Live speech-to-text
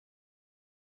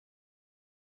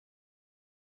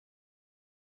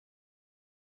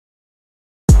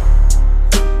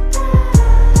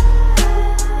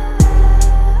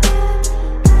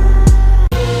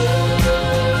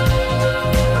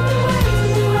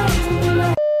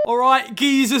Alright,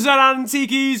 geezers and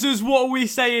anti-geezers, what are we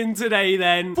saying today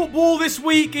then? Football this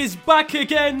week is back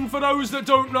again. For those that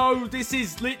don't know, this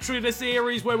is literally the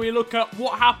series where we look at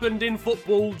what happened in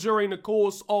football during the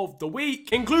course of the week,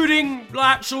 including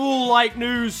actual,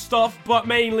 news stuff, but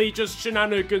mainly just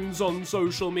shenanigans on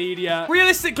social media.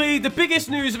 Realistically, the biggest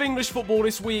news of English football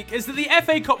this week is that the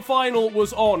FA Cup final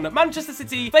was on. Manchester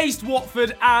City faced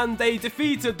Watford and they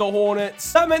defeated the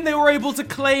Hornets. That meant they were able to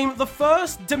claim the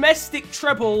first domestic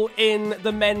treble in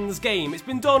the men's game. It's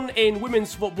been done in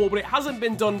women's football, but it hasn't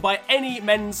been done by any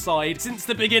men's side since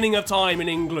the beginning of time in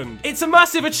England. It's a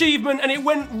massive achievement and it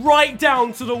went right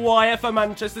down to the wire for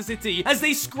Manchester City as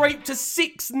they scraped a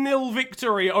 6-0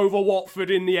 victory over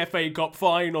Watford in the FA Cup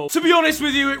final. To be honest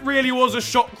with you, it really was a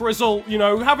shock result, you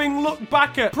know. Having looked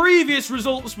back at previous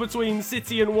results between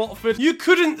City and Watford, you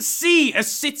couldn't see a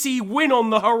City win on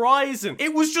the horizon.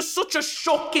 It was just such a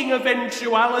shocking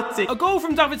eventuality. A goal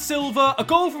from David Silva, a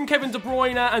goal from Kevin De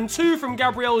Bruyne, and 2 from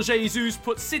Gabriel Jesus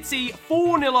put City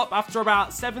 4-0 up after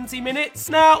about 70 minutes.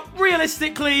 Now,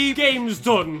 realistically, game's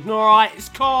done, alright? It's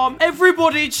calm.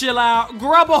 Everybody chill out,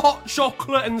 grab a hot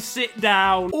chocolate and sit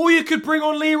down. Or you could bring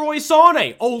on Leroy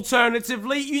Sané.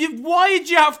 Alternatively, why'd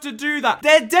you have to do that?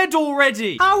 They're dead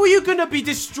already. How are you going to be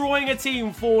destroying a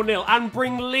team 4-0 and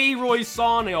bring Leroy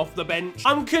Sané off the bench?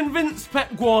 I'm convinced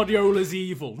Pep Guardiola's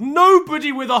evil.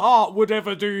 Nobody with a heart would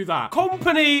ever do that.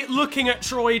 Company looking at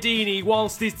Troy Deeney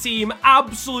whilst his team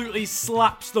absolutely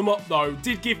slaps them up though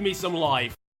did give me some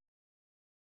life.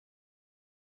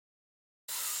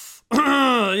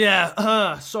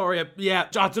 Sorry, I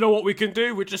don't know what we can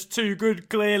do. We're just too good,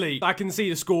 clearly. I can see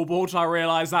the scoreboard, I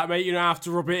realise that, mate. You don't have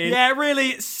to rub it in. Yeah, really,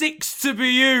 it sucks to be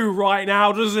you right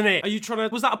now, doesn't it? Are you trying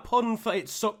to... Was that a pun for it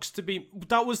sucks to be...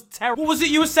 That was terrible. What was it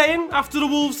you were saying after the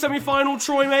Wolves semi-final,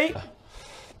 Troy, mate?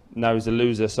 Now he's a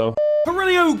loser, so...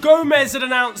 Aurelio Gomez had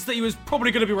announced that he was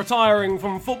probably going to be retiring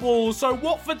from football, so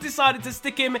Watford decided to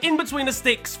stick him in between the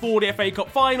sticks for the FA Cup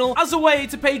final as a way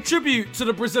to pay tribute to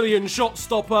the Brazilian shot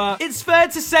stopper. It's fair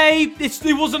to say it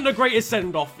wasn't the greatest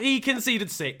send-off. He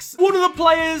conceded 6. One of the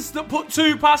players that put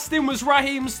 2 past him was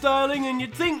Raheem Sterling, and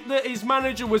you'd think that his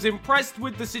manager was impressed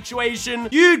with the situation.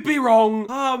 You'd be wrong.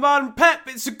 Oh man, Pep,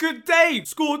 it's a good day.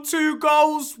 Scored 2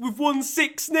 goals, we've won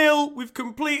 6-0, we've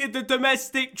completed the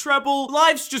domestic treble.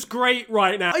 Life's just great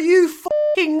right now. Are you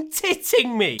fucking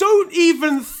titting me? Don't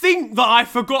even think that I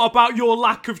forgot about your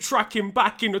lack of tracking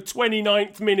back in the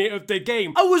 29th minute of the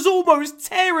game. I was almost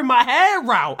tearing my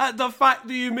hair out at the fact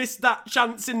that you missed that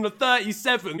chance in the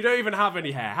 37th. You don't even have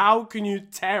any hair. How can you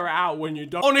tear it out when you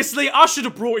don't? Honestly, I should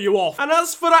have brought you off. And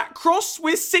as for that cross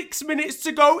with 6 minutes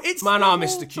to go, it's... Man, I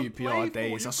missed the QPR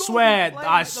days.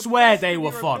 I swear they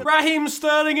were fun. Raheem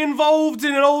Sterling involved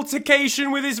in an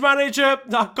altercation with his manager.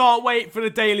 I can't wait for the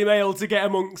Daily Mail to get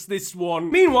amongst this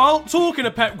one. Meanwhile, talking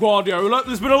of Pep Guardiola,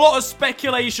 there's been a lot of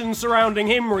speculation surrounding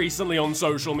him recently on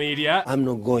social media. I'm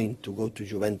not going to go to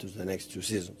Juventus the next 2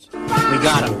 seasons. We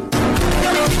got him.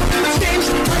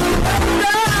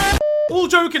 All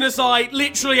joking aside,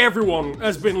 literally everyone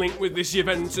has been linked with this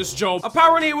Juventus job.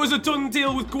 Apparently it was a done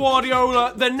deal with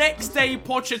Guardiola. The next day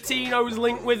Pochettino's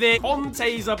linked with it.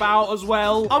 Conte's about as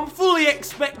well. I'm fully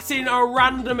expecting a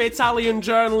random Italian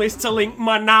journalist to link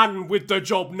my nan with the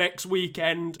job next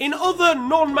weekend. In other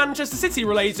non-Manchester City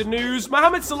related news,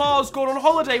 Mohamed Salah's gone on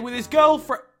holiday with his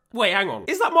girlfriend. Wait, hang on.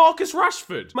 Is that Marcus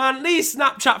Rashford? Man, these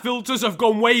Snapchat filters have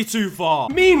gone way too far.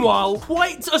 Meanwhile,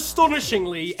 quite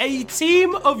astonishingly, a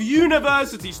team of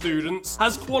university students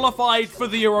has qualified for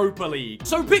the Europa League.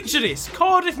 So picture this.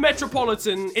 Cardiff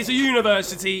Metropolitan is a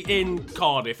university in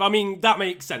Cardiff. I mean, that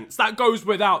makes sense. That goes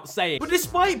without saying. But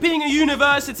despite being a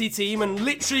university team and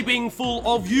literally being full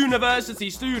of university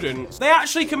students, they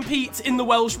actually compete in the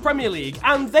Welsh Premier League.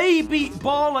 And they beat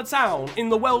Barnet Town in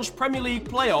the Welsh Premier League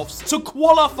playoffs to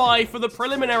qualify for the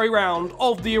preliminary round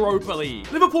of the Europa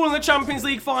League. Liverpool in the Champions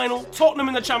League final, Tottenham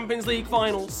in the Champions League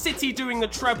final, City doing the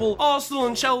treble, Arsenal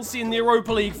and Chelsea in the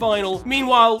Europa League final.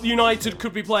 Meanwhile, United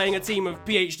could be playing a team of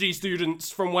PhD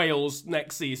students from Wales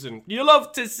next season. You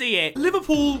love to see it.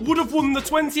 Liverpool would have won the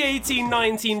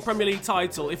 2018-19 Premier League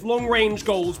title if long-range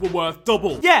goals were worth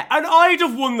double. Yeah, and I'd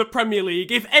have won the Premier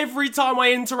League if every time I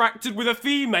interacted with a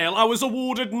female, I was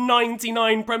awarded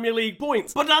 99 Premier League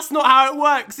points. But that's not how it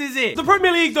works, is it? The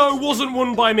Premier League League, though, wasn't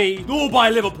won by me, nor by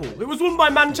Liverpool. It was won by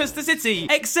Manchester City,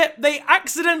 except they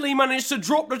accidentally managed to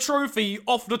drop the trophy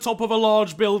off the top of a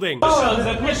large building.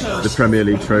 The Premier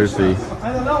League trophy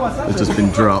has just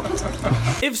been dropped.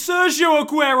 If Sergio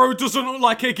Aguero doesn't look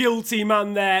like a guilty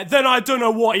man there, then I don't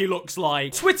know what he looks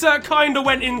like. Twitter kinda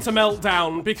went into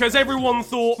meltdown because everyone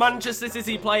thought Manchester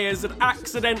City players had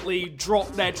accidentally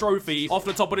dropped their trophy off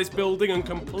the top of this building and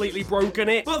completely broken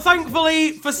it. But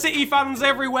thankfully, for City fans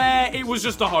everywhere, it was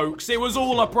just a hoax. It was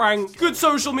all a prank. Good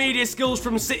social media skills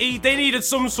from City. They needed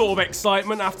some sort of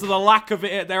excitement after the lack of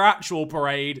it at their actual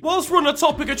parade. Whilst we're on the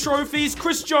topic of trophies,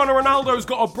 Cristiano Ronaldo's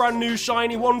got a brand new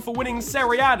shiny one for winning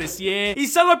Serie A this year. He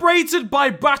celebrated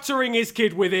by battering his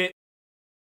kid with it.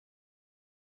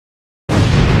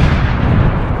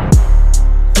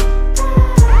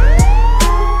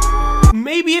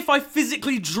 Maybe if I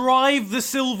physically drive the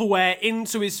silverware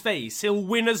into his face, he'll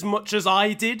win as much as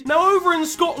I did. Now, over in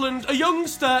Scotland, a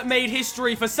youngster made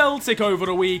history for Celtic over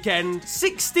the weekend.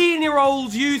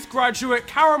 16-year-old youth graduate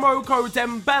Karamoko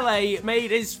Dembele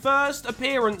made his first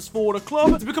appearance for the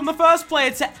club to become the first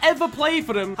player to ever play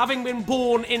for them, having been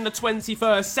born in the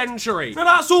 21st century. Now,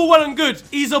 that's all well and good.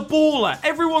 He's a baller.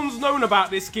 Everyone's known about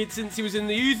this kid since he was in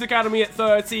the youth academy at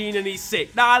 13 and he's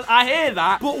sick. Now, I hear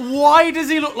that, but why does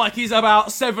he look like he's about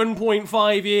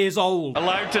 7.5 years old?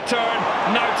 Allowed to turn,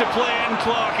 now to play in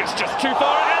Clark. It's just too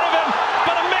far ahead of him,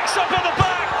 but a mix-up at the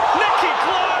back. Nicky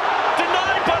Clark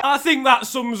denied by... I think that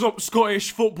sums up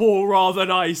Scottish football rather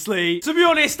nicely. To be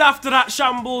honest, after that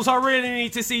shambles, I really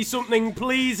need to see something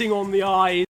pleasing on the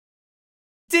eye.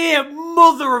 Dear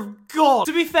mother of God.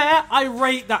 To be fair, I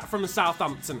rate that from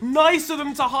Southampton. Nice of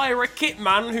them to hire a kit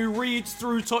man who reads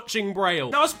through touching braille.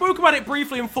 Now, I spoke about it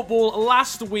briefly in football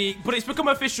last week, but it's become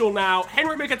official now.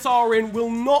 Henrik Mkhitaryan will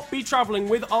not be travelling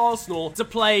with Arsenal to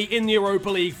play in the Europa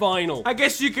League final. I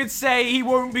guess you could say he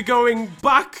won't be going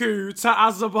Baku to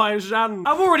Azerbaijan.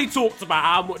 I've already talked about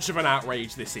how much of an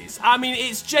outrage this is. I mean,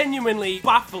 it's genuinely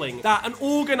baffling that an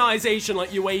organisation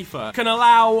like UEFA can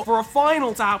allow for a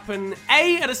final to happen,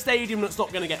 A, at a stadium that's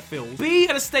not going to get filled, B,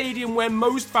 at a stadium where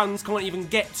most fans can't even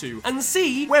get to, and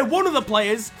C, where one of the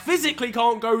players physically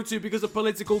can't go to because of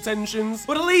political tensions.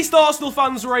 But at least Arsenal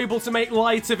fans were able to make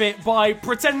light of it by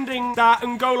pretending that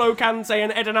N'Golo Kante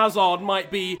and Eden Hazard might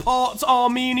be part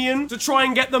Armenian to try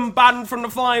and get them banned from the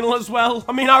final as well.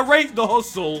 I mean, I rate the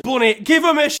hustle. Bunny, give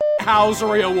them a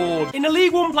Housery award. In the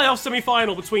League One playoff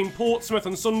semi-final between Portsmouth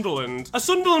and Sunderland, a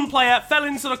Sunderland player fell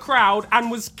into the crowd and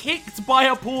was kicked by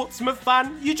a Portsmouth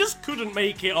fan. You just couldn't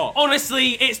make it up.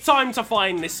 Honestly, it's time to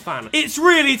find this fan. It's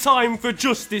really time for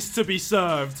justice to be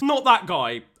served. Not that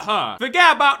guy. Her.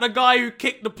 Forget about the guy who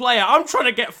kicked the player. I'm trying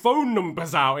to get phone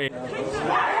numbers out here. It's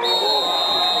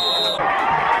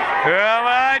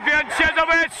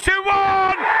 2-1!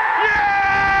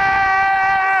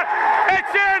 Yeah!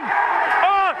 It's in!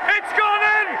 Oh, it's gone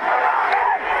in!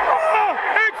 Oh,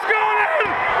 it's gone in!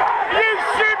 You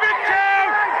stupid cow!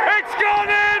 It's gone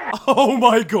in! Oh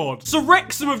my God. So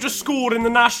Wrexham have just scored in the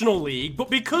National League, but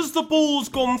because the ball's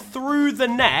gone through the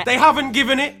net, they haven't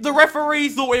given it. The referee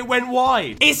thought it went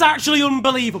wide. It's actually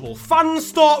unbelievable. Fans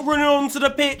start running onto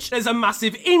the pitch. There's a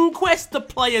massive inquest. The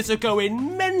players are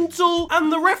going mental, and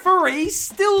the referee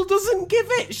still doesn't give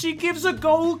it. She gives a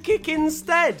goal kick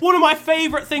instead. One of my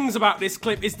favorite things about this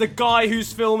clip is the guy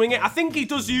who's filming it. I think he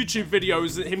does YouTube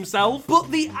videos himself,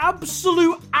 but the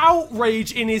absolute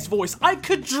outrage in his voice. I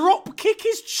could drop kick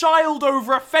his child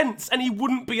over a fence and he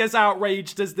wouldn't be as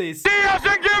outraged as this. He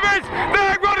hasn't given it!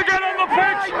 They've got to get on the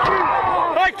pitch!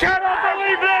 I cannot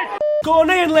believe this!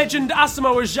 Ghanaian legend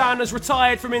Asamoah Gyan has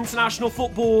retired from international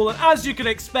football, and as you can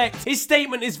expect, his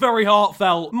statement is very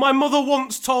heartfelt. My mother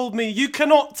once told me, you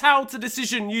cannot tout a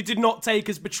decision you did not take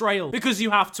as betrayal, because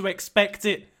you have to expect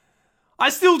it. I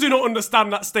still do not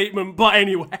understand that statement, but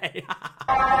anyway.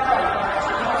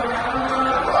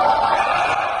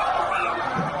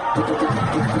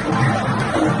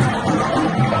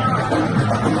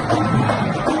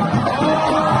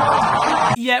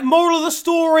 Yeah, moral of the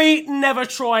story, never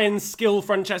try and skill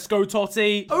Francesco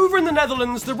Totti. Over in the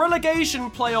Netherlands, the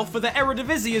relegation playoff for the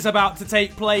Eredivisie is about to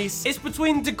take place. It's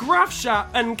between De Graafschap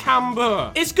and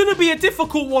Cambuur. It's going to be a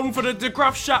difficult one for the De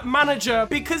Graafschap manager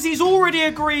because he's already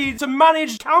agreed to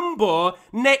manage Cambuur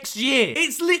next year.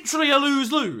 It's literally a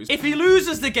lose-lose. If he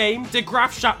loses the game, De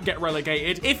Graafschap get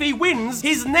relegated. If he wins,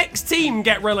 his next team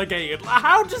get relegated.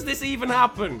 How does this even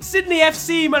happen? Sydney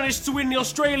FC managed to win the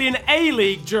Australian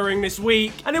A-League during this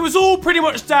week, And it was all pretty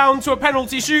much down to a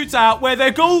penalty shootout where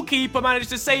their goalkeeper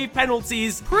managed to save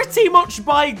penalties pretty much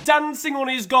by dancing on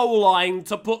his goal line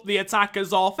to put the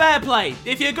attackers off. Fair play.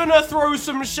 If you're gonna throw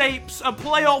some shapes, a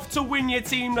playoff to win your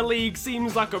team the league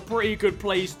seems like a pretty good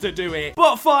place to do it.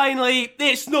 But finally,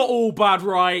 it's not all bad,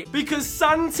 right? Because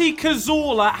Santi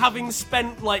Cazorla, having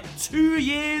spent like 2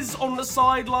 years on the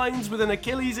sidelines with an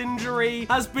Achilles injury,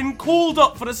 has been called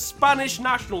up for the Spanish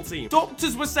national team.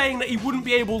 Doctors were saying that he wouldn't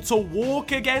be able to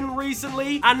walk again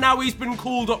recently, and now he's been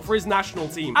called up for his national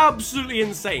team. Absolutely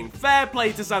insane. Fair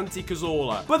play to Santi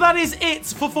Cazorla. But that is it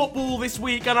for football this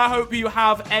week, and I hope you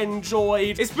have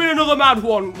enjoyed. It's been another mad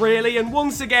one, really, and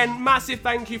once again, massive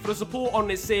thank you for the support on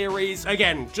this series.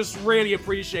 Again, just really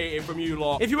appreciate it from you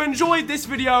lot. If you enjoyed this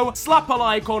video, slap a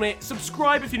like on it,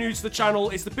 subscribe if you're new to the channel,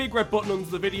 it's the big red button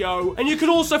under the video, and you can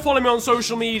also follow me on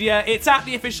social media. It's at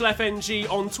the official FNG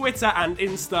on Twitter and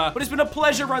Insta. But it's been a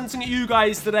pleasure ranting at you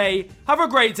guys today. Have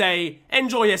a great day,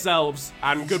 enjoy yourselves,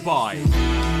 and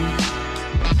goodbye.